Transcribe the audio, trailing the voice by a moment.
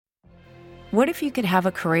What if you could have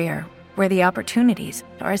a career where the opportunities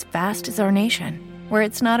are as vast as our nation, where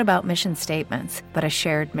it's not about mission statements, but a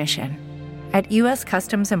shared mission? At U.S.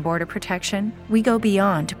 Customs and Border Protection, we go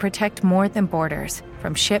beyond to protect more than borders.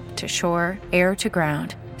 From ship to shore, air to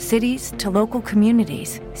ground, cities to local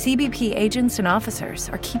communities, CBP agents and officers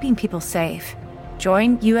are keeping people safe.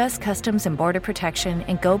 Join U.S. Customs and Border Protection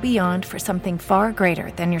and go beyond for something far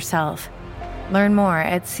greater than yourself. Learn more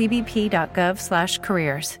at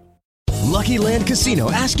cbp.gov/careers. Lucky Land Casino,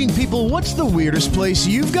 asking people, what's the weirdest place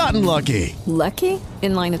you've gotten lucky? Lucky?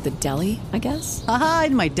 In line at the deli, I guess? Aha,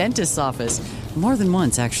 in my dentist's office. More than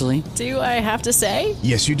once, actually. Do I have to say?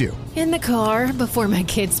 Yes, you do. In the car before my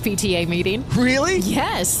kids' PTA meeting. Really?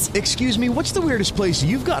 Yes. Excuse me, what's the weirdest place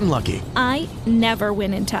you've gotten lucky? I never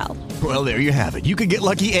win and tell. Well, there you have it. You can get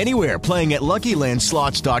lucky anywhere, playing at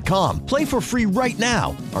LuckyLandSlots.com. Play for free right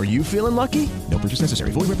now. Are you feeling lucky? No purchase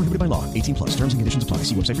necessary. Void where prohibited by law. 18 plus. Terms and conditions apply.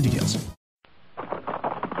 See website for details.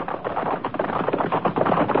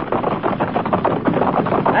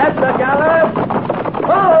 At the gallop!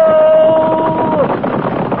 Oh!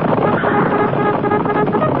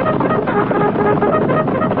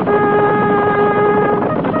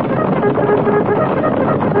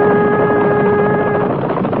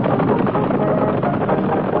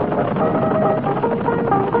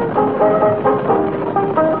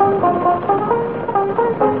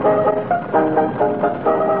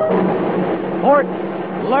 Fort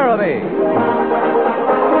Laramie.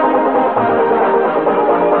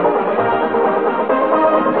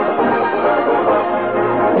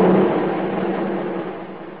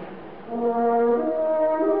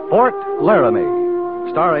 Fort Laramie,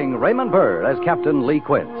 starring Raymond Burr as Captain Lee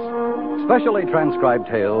Quince. Specially transcribed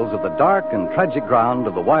tales of the dark and tragic ground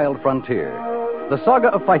of the wild frontier. The saga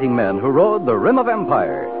of fighting men who rode the rim of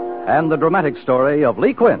empire. And the dramatic story of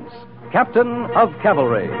Lee Quince, Captain of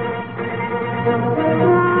Cavalry.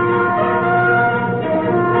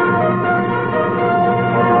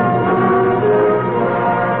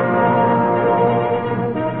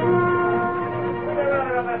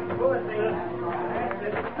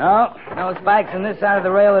 No spikes on this side of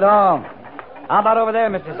the rail at all. How about over there,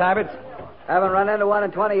 Mr. Syberts? Haven't run into one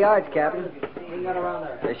in 20 yards, Captain.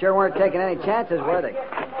 They sure weren't taking any chances, were they?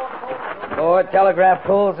 4 telegraph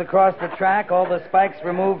poles across the track, all the spikes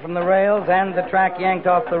removed from the rails, and the track yanked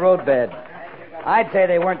off the roadbed. I'd say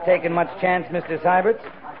they weren't taking much chance, Mr. Syberts.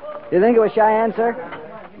 Do you think it was Cheyenne, sir?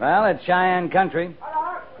 Well, it's Cheyenne country.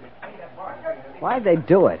 Why'd they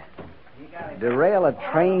do it? Derail a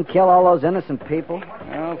train, kill all those innocent people?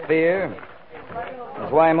 Oh, fear.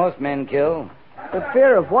 That's why most men kill. The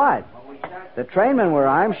fear of what? The trainmen were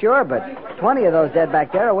armed, sure, but 20 of those dead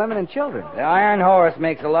back there are women and children. The iron horse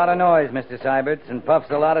makes a lot of noise, Mr. Syberts, and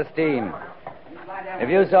puffs a lot of steam. If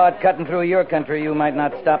you saw it cutting through your country, you might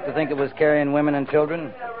not stop to think it was carrying women and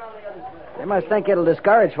children. They must think it'll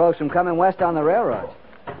discourage folks from coming west on the railroads.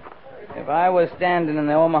 If I was standing in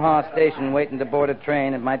the Omaha station waiting to board a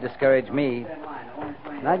train, it might discourage me.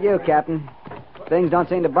 Not you, Captain. Things don't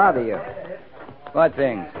seem to bother you. What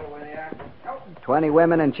things? 20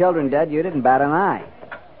 women and children dead, you didn't bat an eye.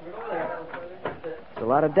 It's a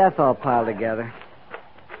lot of death all piled together.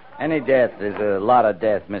 Any death is a lot of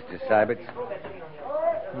death, Mr. Syberts.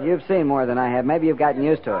 You've seen more than I have. Maybe you've gotten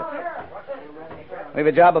used to it. We've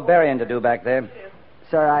a job of burying to do back there.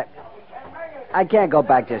 Sir, I can't go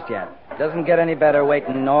back just yet. Doesn't get any better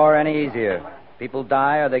waiting, nor any easier. People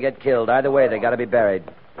die or they get killed. Either way, they got to be buried.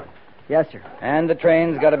 Yes, sir. And the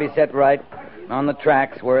train's got to be set right on the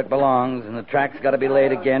tracks where it belongs, and the track's got to be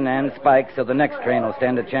laid again and spiked so the next train will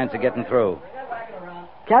stand a chance of getting through.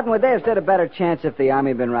 Captain, would they have stood a better chance if the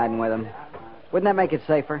Army had been riding with them? Wouldn't that make it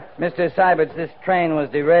safer? Mr. Syberts, this train was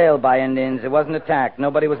derailed by Indians. It wasn't attacked.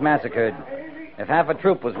 Nobody was massacred. If half a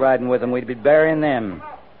troop was riding with them, we'd be burying them.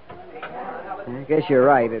 I guess you're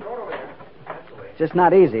right. It's just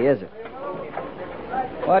not easy, is it?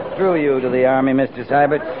 What drew you to the Army, Mr.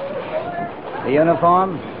 Syberts? The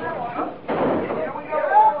uniform?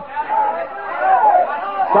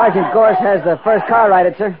 Sergeant Gorse has the first car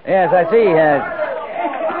righted, sir. Yes, I see he has.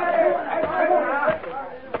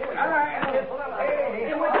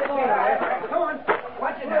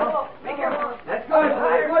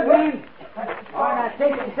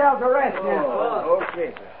 Take yourselves a rest now.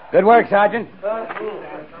 Okay. Good work, Sergeant.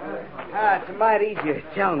 It's a mite easier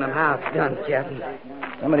telling them how it's done, Captain.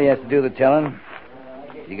 Somebody has to do the telling.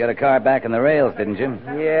 You got a car back in the rails, didn't you?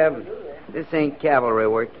 Yeah, but this ain't cavalry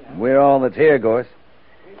work. We're all that's here, Gorse.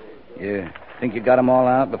 You think you got 'em all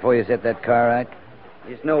out before you set that car right?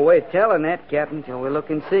 There's no way of telling that, Captain, till we look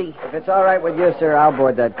and see. If it's all right with you, sir, I'll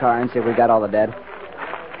board that car and see if we got all the dead.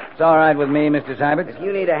 It's all right with me, Mr. Syberts. If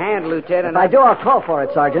you need a hand, Lieutenant... If I do, I'll call for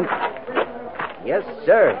it, Sergeant. Yes,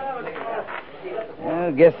 sir.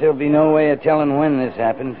 I guess there'll be no way of telling when this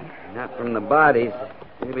happened. Not from the bodies.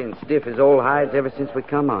 They've been stiff as old hides ever since we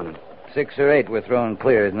come on them. 6 or 8 were thrown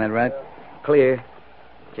clear, isn't that right? Clear.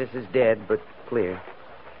 Just as dead, but clear.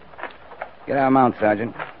 Get our mount,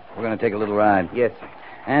 Sergeant. We're going to take a little ride. Yes, sir.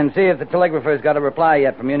 And see if the telegrapher's got a reply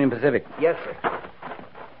yet from Union Pacific. Yes, sir.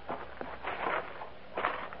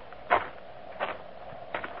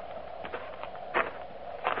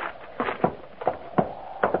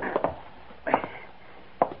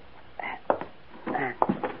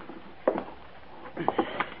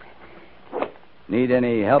 Need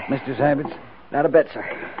any help, Mr. Syberts? Not a bit, sir.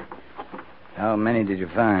 How many did you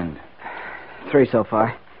find? 3 so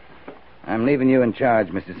far. I'm leaving you in charge,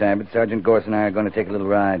 Mr. Syberts. Sergeant Gorse and I are going to take a little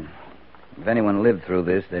ride. If anyone lived through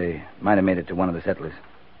this, they might have made it to one of the settlers.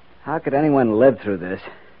 How could anyone live through this?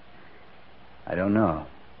 I don't know.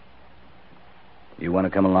 You want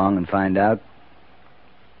to come along and find out?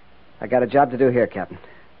 I got a job to do here, Captain.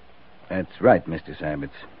 That's right, Mr. Syberts.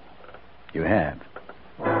 You have.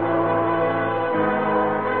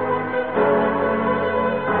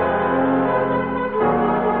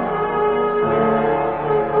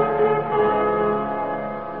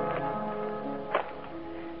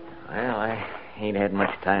 Ain't had much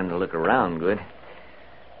time to look around good.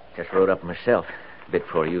 Just rode up myself, a bit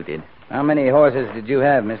before you did. How many horses did you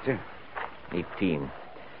have, mister? 18.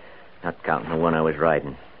 Not counting the one I was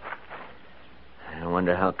riding. I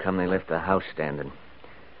wonder how come they left the house standing.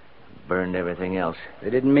 Burned everything else. They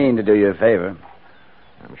didn't mean to do you a favor.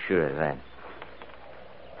 I'm sure of that.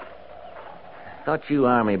 Thought you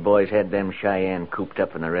Army boys had them Cheyenne cooped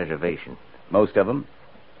up in the reservation. Most of them.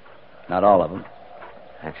 Not all of them.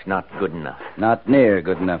 That's not good enough. Not near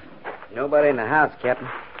good enough. Nobody in the house, Captain.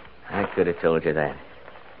 I could have told you that.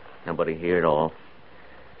 Nobody here at all.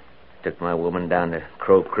 Took my woman down to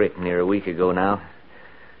Crow Creek near a week ago now.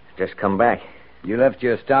 Just come back. You left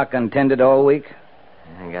your stock untended all week?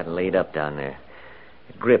 I got laid up down there.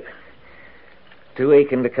 Grip. Too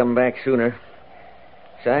aching to come back sooner.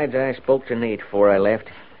 Besides, I spoke to Nate before I left.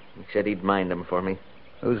 He said he'd mind them for me.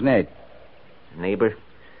 Who's Nate? Neighbor.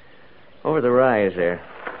 Over the rise there.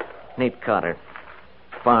 Nate Cotter.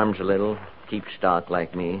 Farms a little, keeps stock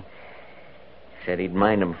like me. Said he'd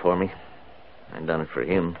mind them for me. I done it for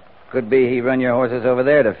him. Could be he run your horses over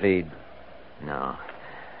there to feed. No.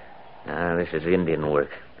 No, this is Indian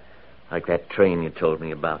work. Like that train you told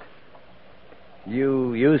me about.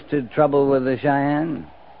 You used to trouble with the Cheyenne?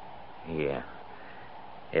 Yeah.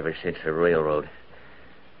 Ever since the railroad.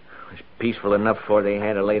 It was peaceful enough before they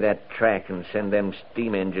had to lay that track and send them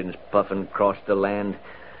steam engines puffing across the land,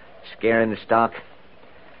 scaring the stock,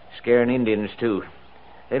 scaring Indians, too.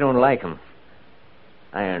 They don't like 'em.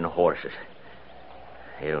 Iron horses.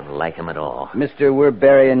 They don't like 'em at all. Mister, we're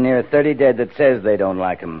burying near 30 dead that says they don't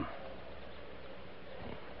like 'em.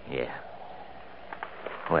 Yeah.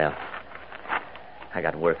 Well, I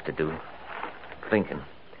got work to do. Thinking.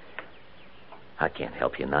 I can't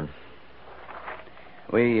help you none.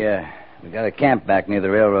 We got a camp back near the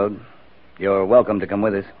railroad. You're welcome to come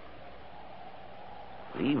with us.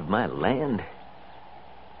 Leave my land?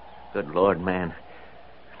 Good Lord, man.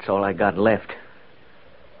 That's all I got left.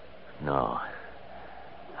 No.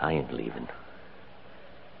 I ain't leaving.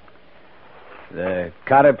 The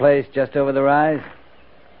Cotter place just over the rise?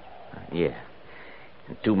 Yeah.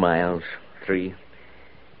 2 miles, 3.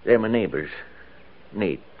 They're my neighbors.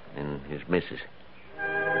 Nate and his missus.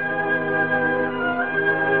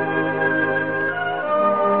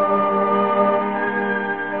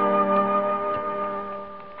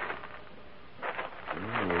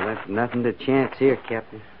 Left nothing to chance here,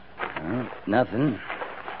 Captain. Well, nothing.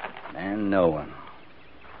 And no one.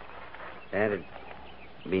 That'd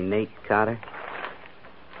be Nate Cotter.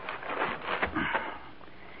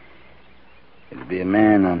 It'd be a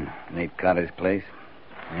man on Nate Cotter's place.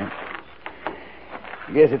 Yeah.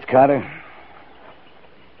 I guess it's Cotter.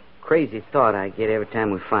 Crazy thought I get every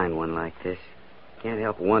time we find one like this. Can't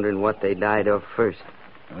help wondering what they died of first.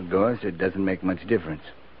 Of course, it doesn't make much difference.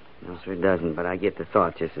 No, sir, it doesn't, but I get the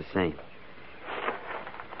thought just the same.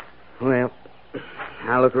 Well,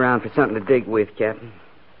 I'll look around for something to dig with, Captain.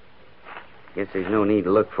 Guess there's no need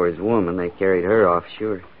to look for his woman. They carried her off,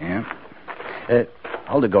 sure. Yeah.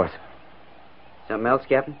 Hold it, Gorse. Something else,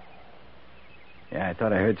 Captain? Yeah, I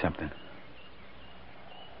thought I heard something.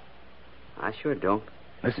 I sure don't.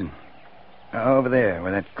 Listen. Over there,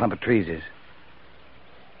 where that clump of trees is.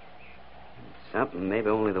 Something, maybe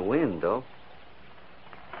only the wind, though.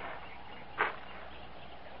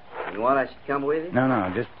 You want I should come with you?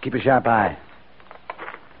 No, just keep a sharp eye.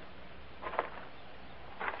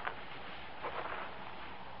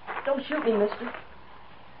 Don't shoot me, mister.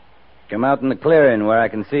 Come out in the clearing where I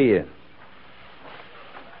can see you.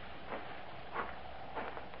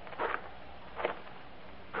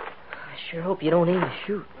 I sure hope you don't aim to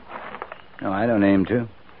shoot. No, I don't aim to.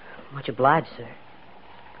 Much obliged, sir.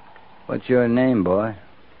 What's your name, boy?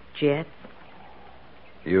 Jed?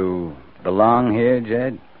 You belong here,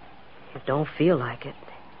 Jed? It don't feel like it.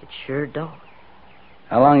 It sure don't.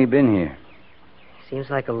 How long you been here? Seems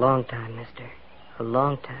like a long time, mister. A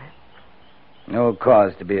long time. No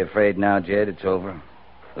cause to be afraid now, Jed. It's over.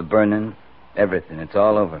 The burning, everything. It's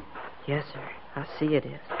all over. Yes, sir. I see it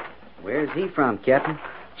is. Where's he from, Captain?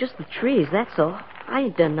 Just the trees, that's all. I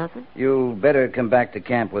ain't done nothing. You better come back to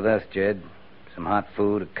camp with us, Jed. Some hot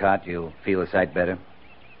food, a cot. You'll feel a sight better.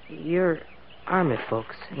 You're Army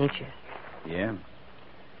folks, ain't you? Yeah.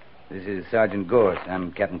 This is Sergeant Gorse.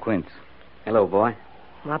 I'm Captain Quince. Hello, boy.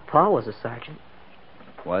 My pa was a sergeant.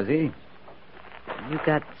 Was he? You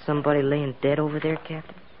got somebody laying dead over there,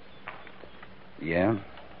 Captain? Yeah.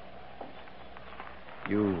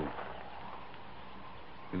 You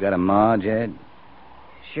got a ma, Jed?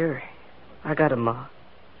 Sure. I got a ma.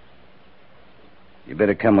 You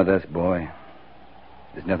better come with us, boy.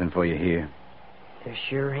 There's nothing for you here. There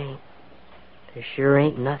sure ain't. There sure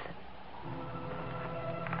ain't nothing.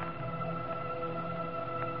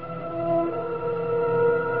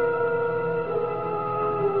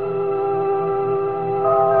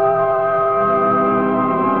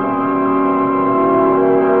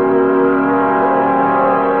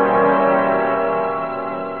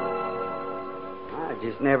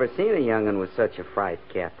 Never seen a young'un with such a fright,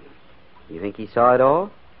 Captain. You think he saw it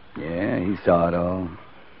all? Yeah, he saw it all.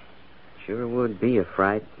 Sure would be a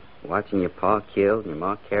fright, watching your pa killed and your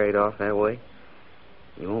ma carried off that way.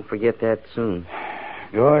 You won't forget that soon.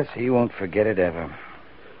 Gorse, he won't forget it ever.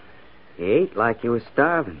 He ate like he was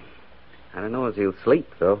starving. I don't know as he'll sleep,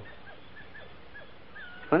 though.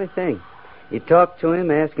 Funny thing. You talk to him,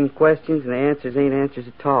 ask him questions, and the answers ain't answers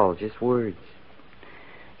at all, just words.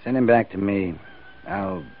 Send him back to me.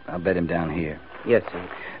 I'll bed him down here. Yes,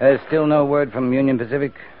 sir. Still no word from Union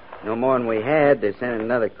Pacific? No more than we had. They're sending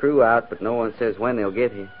another crew out, but no one says when they'll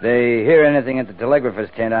get here. They hear anything at the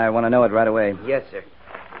telegrapher's tent, I want to know it right away. Yes, sir.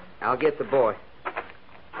 I'll get the boy.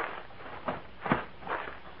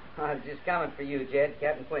 I'm just coming for you, Jed.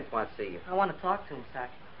 Captain Quince wants to see you. I want to talk to him,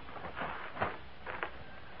 Sergeant.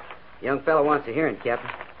 Young fellow wants to hear him,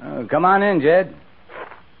 Captain. Oh, come on in, Jed.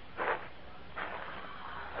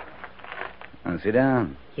 Now, sit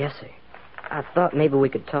down. Yes, sir. I thought maybe we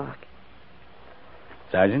could talk.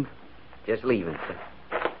 Sergeant? Just leaving, sir.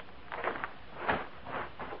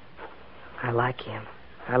 I like him.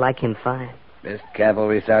 I like him fine. Best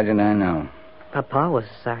cavalry sergeant I know. My pa was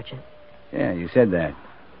a sergeant. Yeah, you said that.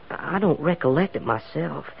 I don't recollect it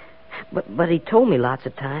myself. But he told me lots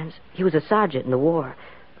of times. He was a sergeant in the war.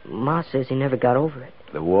 Ma says he never got over it.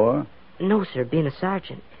 The war? No, sir, being a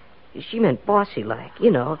sergeant. She meant bossy-like,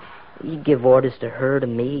 you know. He'd give orders to her, to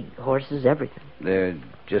me, horses, everything. They're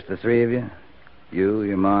just the three of you? You,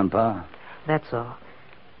 your ma, and pa? That's all.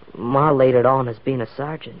 Ma laid it on as being a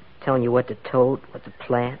sergeant, telling you what to tote, what to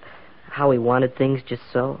plant, how he wanted things just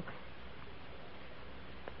so.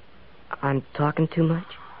 I'm talking too much?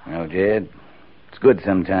 No, Jed. It's good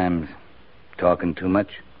sometimes, talking too much.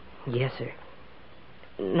 Yes, sir.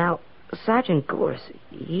 Now, Sergeant Gorse,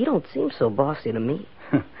 he don't seem so bossy to me.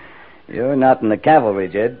 You're not in the cavalry,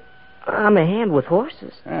 Jed. I'm a hand with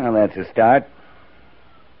horses. Well, that's a start.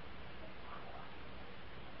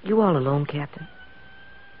 You all alone, Captain?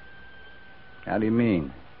 How do you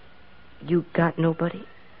mean? You got nobody?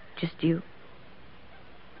 Just you?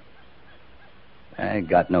 I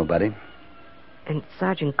got nobody. And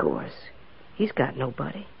Sergeant Gorse, he's got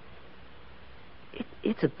nobody.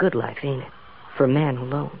 It's a good life, ain't it? For a man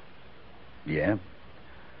alone. Yeah.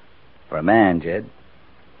 For a man, Jed.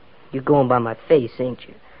 You're going by my face, ain't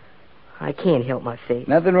you? I can't help my face.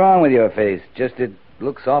 Nothing wrong with your face. Just it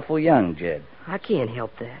looks awful young, Jed. I can't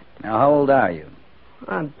help that. Now, how old are you?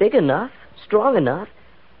 I'm big enough, strong enough.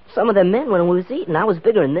 Some of them men, when we was eating, I was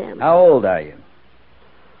bigger than them. How old are you?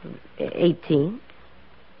 18.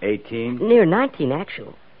 18? Near 19,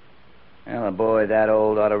 actual. Well, a boy that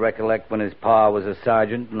old ought to recollect when his pa was a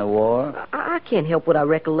sergeant in the war. I can't help what I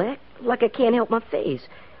recollect, like I can't help my face.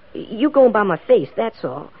 You going by my face, that's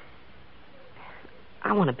all.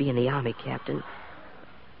 I want to be in the Army, Captain.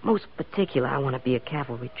 Most particular, I want to be a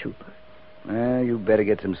cavalry trooper. Well, you better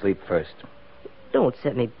get some sleep first. Don't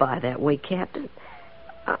set me by that way, Captain.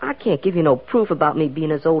 I can't give you no proof about me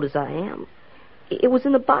being as old as I am. It was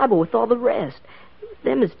in the Bible with all the rest.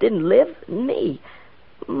 Them as didn't live, and me.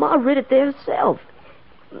 Ma read it there herself.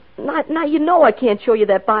 Now you know I can't show you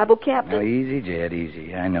that Bible, Captain. Oh, easy, Jed,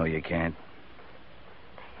 easy. I know you can't.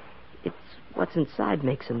 It's what's inside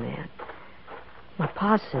makes a man. My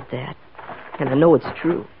pa said that, and I know it's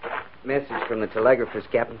true. Message from the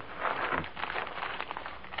telegraphist, Captain.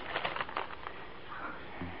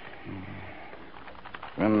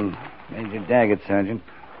 From Major Daggett, Sergeant.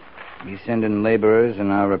 He's sending laborers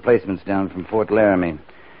and our replacements down from Fort Laramie.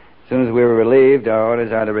 As soon as we were relieved, our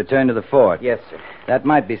orders are to return to the fort. Yes, sir. That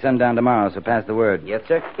might be sundown tomorrow, so pass the word. Yes,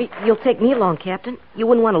 sir. You'll take me along, Captain. You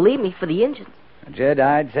wouldn't want to leave me for the Indians. Jed,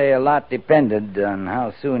 I'd say a lot depended on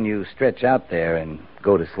how soon you stretch out there and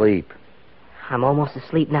go to sleep. I'm almost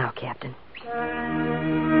asleep now, Captain.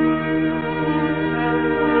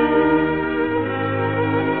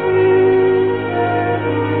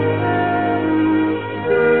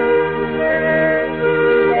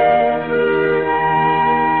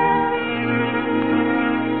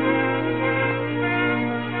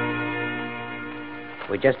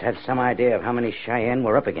 We just had some idea of how many Cheyenne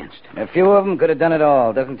we're up against. A few of them could have done it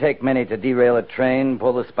all. Doesn't take many to derail a train,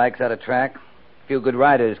 pull the spikes out of track. A few good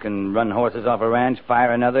riders can run horses off a ranch,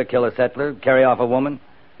 fire another, kill a settler, carry off a woman.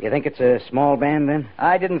 You think it's a small band, then?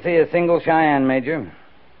 I didn't see a single Cheyenne, Major.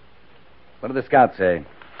 What do the scouts say?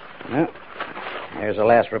 Well, here's the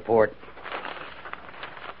last report.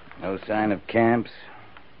 No sign of camps.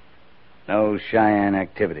 No Cheyenne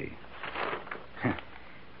activity.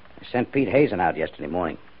 I sent Pete Hazen out yesterday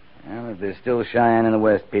morning. Well, if there's still Cheyenne in the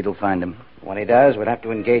west, Pete will find him. When he does, we'd have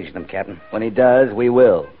to engage them, Captain. When he does, we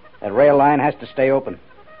will. That rail line has to stay open.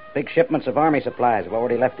 Big shipments of Army supplies have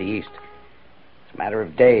already left the east. It's a matter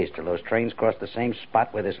of days till those trains cross the same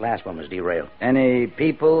spot where this last one was derailed. Any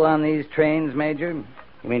people on these trains, Major?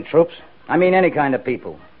 You mean troops? I mean any kind of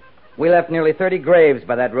people. We left nearly 30 graves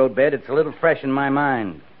by that roadbed. It's a little fresh in my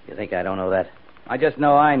mind. You think I don't know that? I just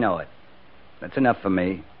know I know it. That's enough for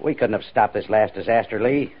me. We couldn't have stopped this last disaster,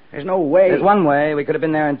 Lee. There's no way. There's one way. We could have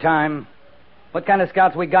been there in time. What kind of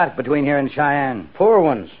scouts we got between here and Cheyenne? Poor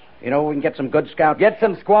ones. You know, we can get some good scouts. Get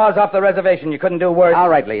some squaws off the reservation. You couldn't do worse. All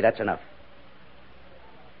right, Lee, that's enough.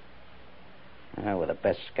 We're the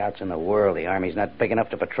best scouts in the world. The Army's not big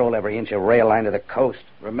enough to patrol every inch of rail line to the coast.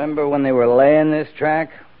 Remember when they were laying this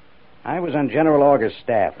track? I was on General Augur's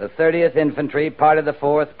staff. The 30th Infantry, part of the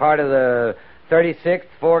 4th, part of the 36th,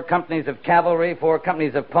 4 companies of cavalry, 4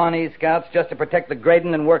 companies of Pawnee scouts, just to protect the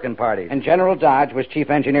grading and working parties. And General Dodge was chief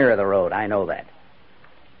engineer of the road. I know that.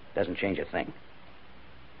 Doesn't change a thing.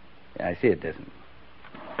 Yeah, I see it doesn't.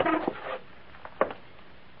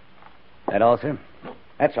 That all, sir?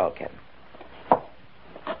 That's all, Captain.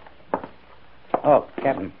 Oh,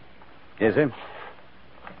 Captain. Yes, sir?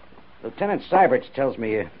 Lieutenant Syberts tells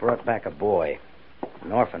me you brought back a boy,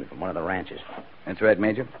 an orphan from one of the ranches. That's right,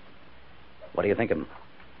 Major. What do you think of him?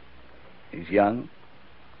 He's young.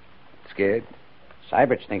 Scared.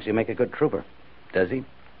 Syberts thinks he'll make a good trooper. Does he?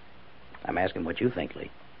 I'm asking what you think, Lee.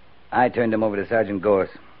 I turned him over to Sergeant Gorse.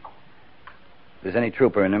 If there's any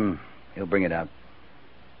trooper in him, he'll bring it out.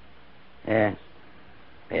 Yes.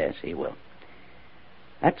 Yes, he will.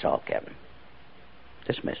 That's all, Captain.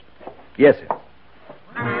 Dismissed. Yes, sir.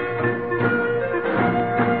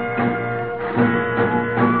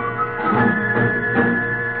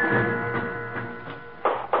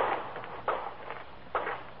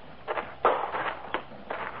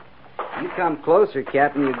 You come closer,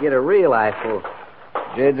 Captain, you get a real eyeful.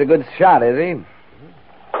 Jed's a good shot, is he?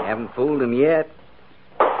 Haven't fooled him yet.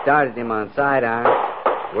 Started him on sidearm.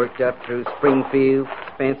 Worked up through Springfield,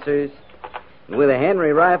 Spencer's. And with a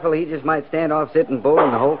Henry rifle, he just might stand off sitting bull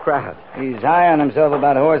in the whole crowd. He's high on himself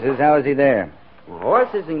about horses. How is he there? Well,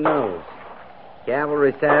 horses he knows.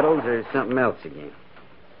 Cavalry saddles or something else again.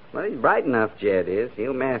 Well, he's bright enough, Jed is.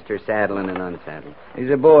 He'll master saddling and unsaddling. He's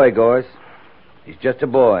a boy, Gorse. He's just a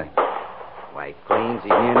boy. Why, he claims he's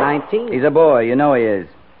near 19. He's a boy. You know he is.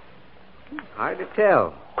 Hard to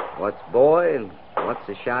tell what's boy and what's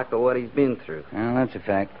the shock of what he's been through. Well, that's a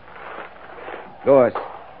fact. Gorse,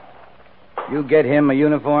 you get him a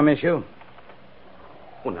uniform issue?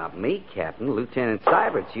 Well, not me, Captain. Lieutenant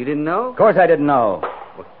Syberts. You didn't know? Of course I didn't know.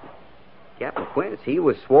 Well, Captain Quince, he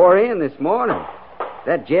was swore in this morning.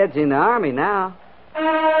 That Jed's in the Army now.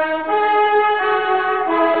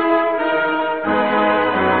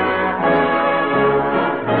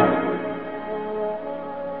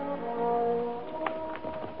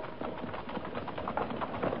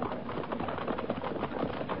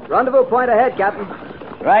 Rendezvous point ahead, Captain.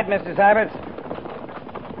 Right, Mr. Syberts.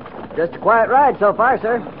 Just a quiet ride so far,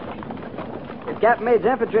 sir. If Captain Meade's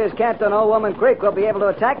infantry is camped on Old Woman Creek, we'll be able to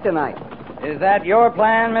attack tonight. Is that your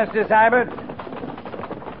plan, Mr.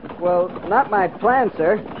 Syberts? Well, not my plan,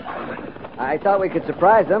 sir. I thought we could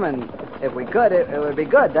surprise them, and if we could, it would be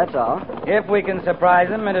good, that's all. If we can surprise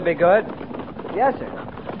them, it'll be good. Yes,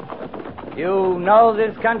 sir. You know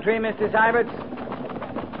this country, Mr. Syberts?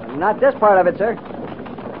 Not this part of it, sir.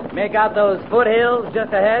 Make out those foothills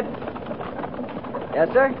just ahead? Yes,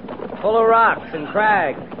 sir. Full of rocks and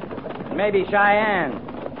crags. Maybe Cheyenne.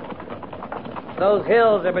 Those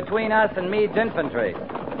hills are between us and Meade's infantry.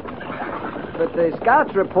 But the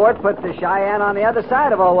scouts report put the Cheyenne on the other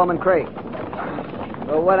side of Old Woman Creek.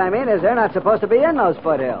 Well, what I mean is they're not supposed to be in those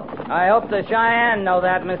foothills. I hope the Cheyenne know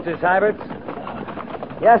that, Mr. Syberts.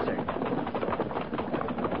 Yes, sir.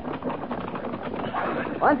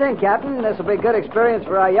 One thing, Captain, this will be a good experience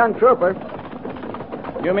for our young trooper.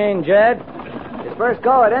 You mean Jed? His first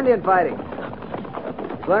go at Indian fighting.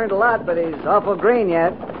 He's learned a lot, but he's awful green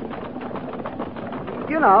yet.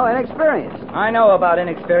 You know, inexperienced. I know about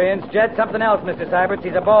inexperience. Jed's something else, Mr. Syberts.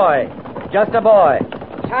 He's a boy. Just a boy.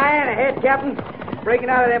 Cheyenne ahead, Captain. Breaking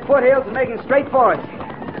out of their foothills and making straight for us.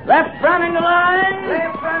 Left front in the line.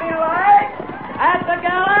 Left front in the line. At the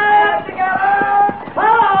gallop. At the gallop.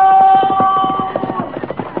 Follow!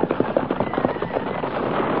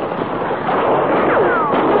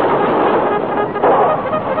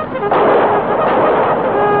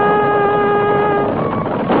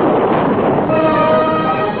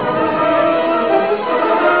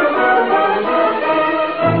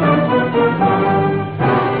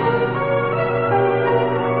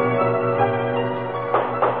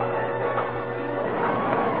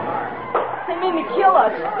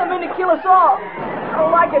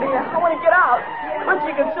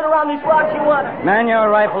 Man your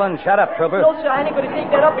rifle and shut up, trooper. No, sir, I ain't gonna take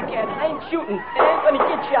that up again. I ain't shooting. I ain't gonna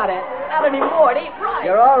get shot at. Not anymore. It ain't right.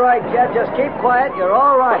 You're all right, Jed. Just keep quiet. You're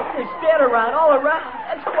all right. They stand around, all around.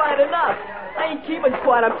 That's quiet enough. I ain't keeping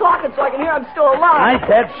quiet. I'm talking so I can hear I'm still alive. I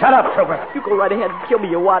said shut up, trooper. You go right ahead and kill me,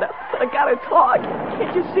 you wanna. But I gotta talk.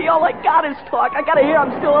 Can't you see? All I got is talk. I gotta hear I'm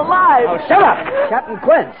still alive. Oh, shut up! Captain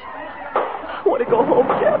Quince. I want to go home,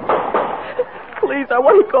 Captain. Please, I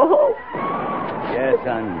want to go home. Yes,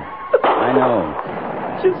 son. I know.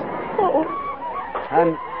 Just home.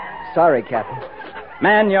 I'm sorry, Captain.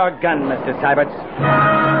 Man your gun, Mr. Syberts.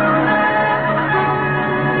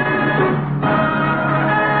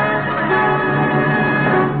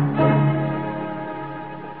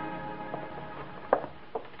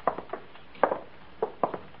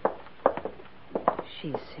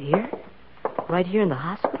 She's here? Right here in the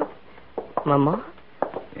hospital? My mom?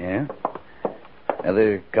 Yeah.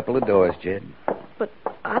 Another couple of doors, Jed. But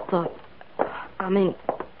I thought...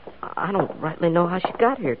 I don't rightly know how she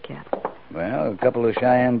got here, Captain. Well, a couple of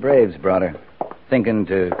Cheyenne braves brought her, thinking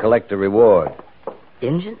to collect a reward.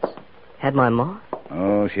 Injuns? Had my ma?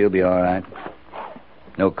 Oh, she'll be all right.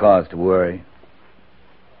 No cause to worry.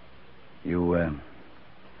 You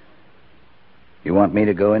want me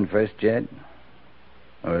to go in first, Jed?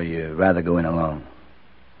 Or you rather go in alone?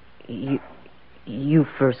 You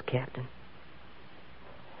first, Captain.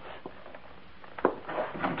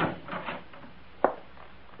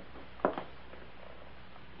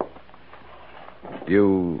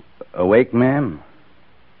 You awake, ma'am?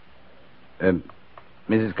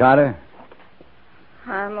 Mrs. Carter?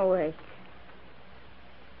 I'm awake.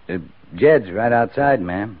 Jed's right outside,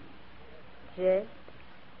 ma'am. Jed?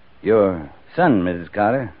 Your son, Mrs.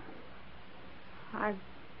 Carter. I've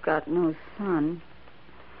got no son.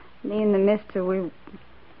 Me and the mister, we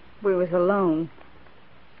was alone.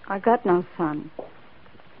 I got no son.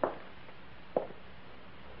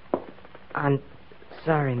 I'm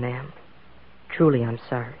sorry, ma'am. Truly, I'm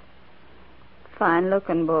sorry.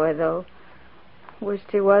 Fine-looking boy, though. Wished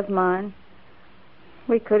he was mine.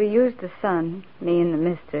 We could have used a son, me and the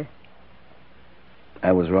mister.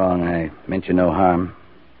 I was wrong. I meant you no harm.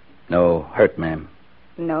 No hurt, ma'am.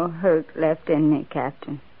 No hurt left in me,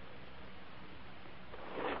 Captain.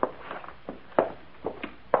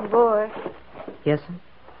 Boy. Yes'm?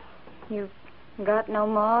 You got no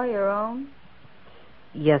ma your own?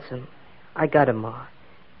 Yes'm. I got a ma.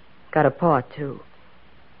 Got a pa, too.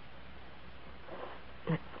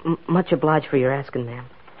 Much obliged for your asking, ma'am.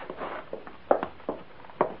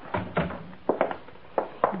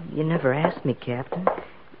 You never asked me, Captain.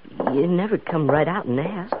 You never come right out and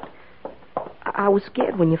asked. I was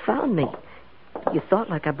scared when you found me. You thought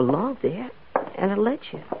like I belonged there, and I let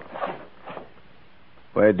you.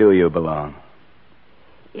 Where do you belong?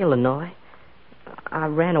 Illinois. I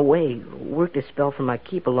ran away, worked a spell for my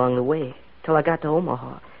keep along the way, till I got to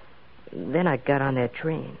Omaha. Then I got on that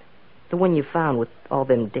train. The one you found with all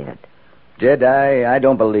them dead. Jed, I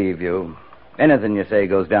don't believe you. Anything you say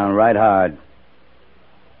goes down right hard.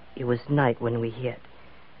 It was night when we hit.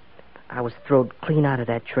 I was throwed clean out of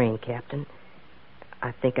that train, Captain.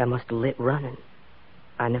 I think I must have lit running.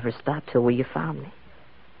 I never stopped till you found me.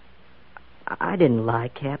 I didn't lie,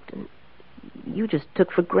 Captain. You just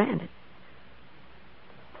took for granted.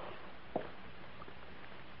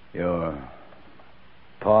 Your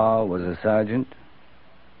pa was a sergeant?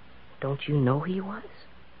 Don't you know he was?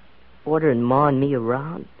 Ordering Ma and me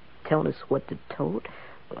around, telling us what to tote,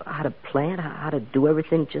 how to plant, how to do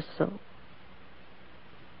everything just so.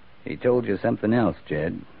 He told you something else,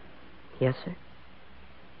 Jed. Yes, sir.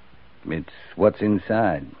 It's what's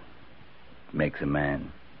inside makes a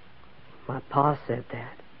man. My pa said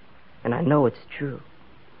that, and I know it's true.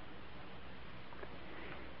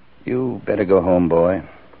 You better go home, boy.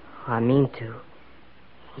 I mean to.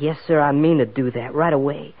 Yes, sir, I mean to do that right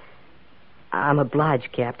away. I'm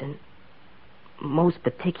obliged, Captain. Most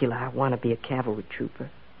particular, I want to be a cavalry trooper.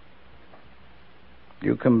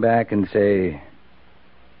 You come back and say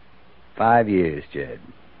 5 years, Jed.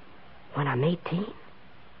 When I'm 18?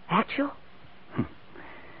 Actual?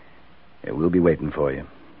 Yeah, we'll be waiting for you.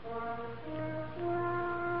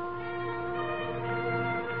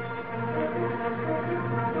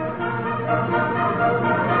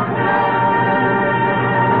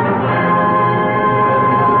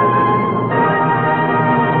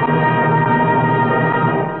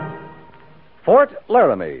 Fort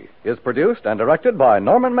Laramie is produced and directed by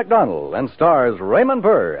Norman MacDonald and stars Raymond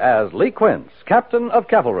Burr as Lee Quince, Captain of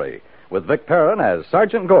Cavalry, with Vic Perrin as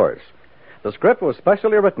Sergeant Gorse. The script was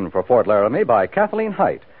specially written for Fort Laramie by Kathleen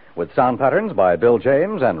Height, with sound patterns by Bill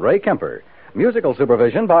James and Ray Kemper. Musical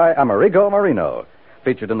supervision by Amerigo Marino.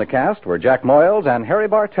 Featured in the cast were Jack Moyles and Harry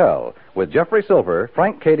Bartell, with Jeffrey Silver,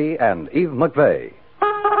 Frank Cady, and Eve McVeigh.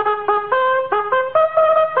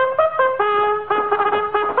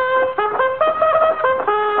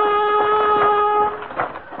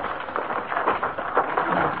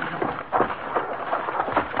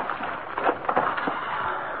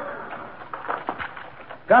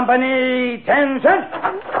 Company, attention!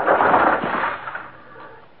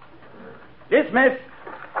 Dismiss.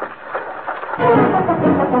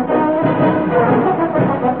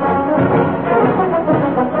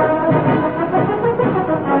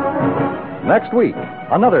 Next week,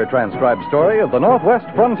 another transcribed story of the Northwest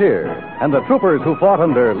frontier and the troopers who fought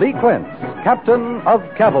under Lee Quince, Captain of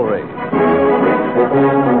Cavalry.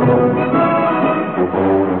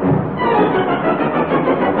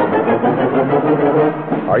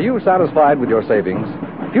 Are you satisfied with your savings?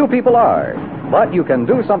 Few people are, but you can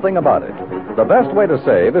do something about it. The best way to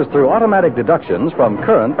save is through automatic deductions from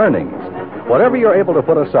current earnings. Whatever you're able to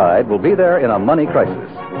put aside will be there in a money crisis.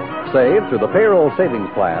 Save through the payroll savings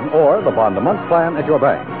plan or the bond-a-month plan at your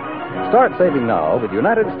bank. Start saving now with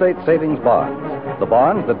United States Savings Bonds. The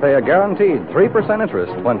bonds that pay a guaranteed 3%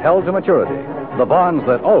 interest when held to maturity. The bonds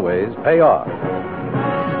that always pay off.